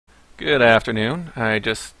Good afternoon. I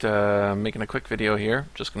just making a quick video here.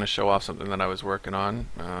 Just going to show off something that I was working on.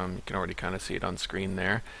 You can already kind of see it on screen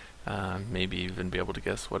there. Maybe even be able to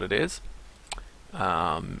guess what it is.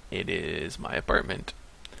 It is my apartment.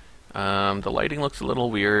 The lighting looks a little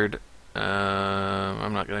weird.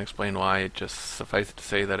 I'm not going to explain why. It just suffices to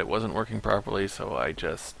say that it wasn't working properly, so I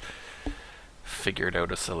just figured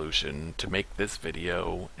out a solution to make this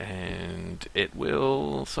video, and it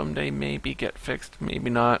will someday maybe get fixed, maybe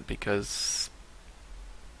not, because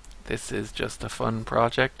this is just a fun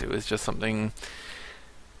project. It was just something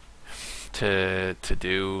to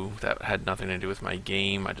do that had nothing to do with my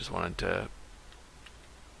game. I just wanted to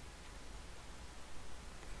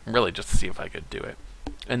really just see if I could do it.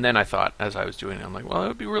 And then I thought, as I was doing it, I'm like, well, it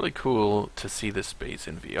would be really cool to see this space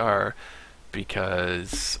in VR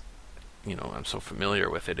because I'm so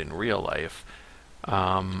familiar with it in real life.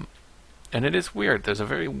 And it is weird. There's a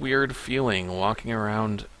very weird feeling walking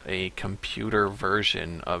around a computer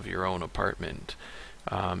version of your own apartment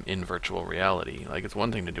in virtual reality. Like, it's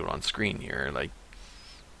one thing to do it on screen here,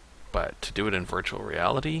 but to do it in virtual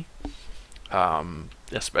reality,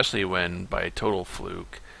 especially when by total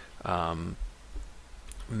fluke,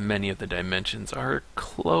 many of the dimensions are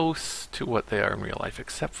close to what they are in real life,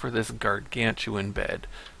 except for this gargantuan bed.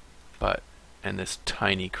 And this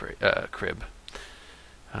tiny crib.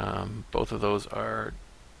 Both of those are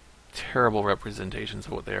terrible representations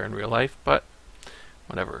of what they are in real life, but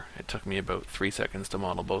whatever. It took me about 3 seconds to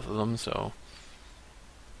model both of them,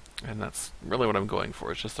 and that's really what I'm going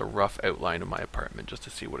for. It's just a rough outline of my apartment, just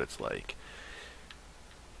to see what it's like.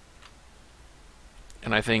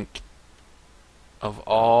 And I think of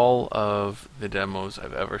all of the demos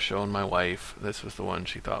I've ever shown my wife, this was the one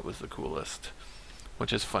she thought was the coolest.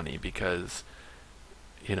 Which is funny because,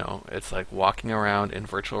 it's like walking around in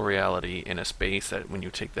virtual reality in a space that when you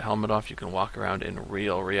take the helmet off, you can walk around in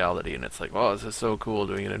real reality. And it's like, oh, this is so cool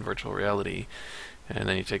doing it in virtual reality. And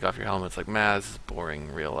then you take off your helmet, it's like, man, this is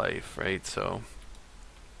boring real life, right? So,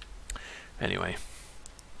 anyway.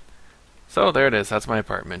 So there it is. That's my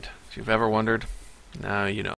apartment. If you've ever wondered, now you know.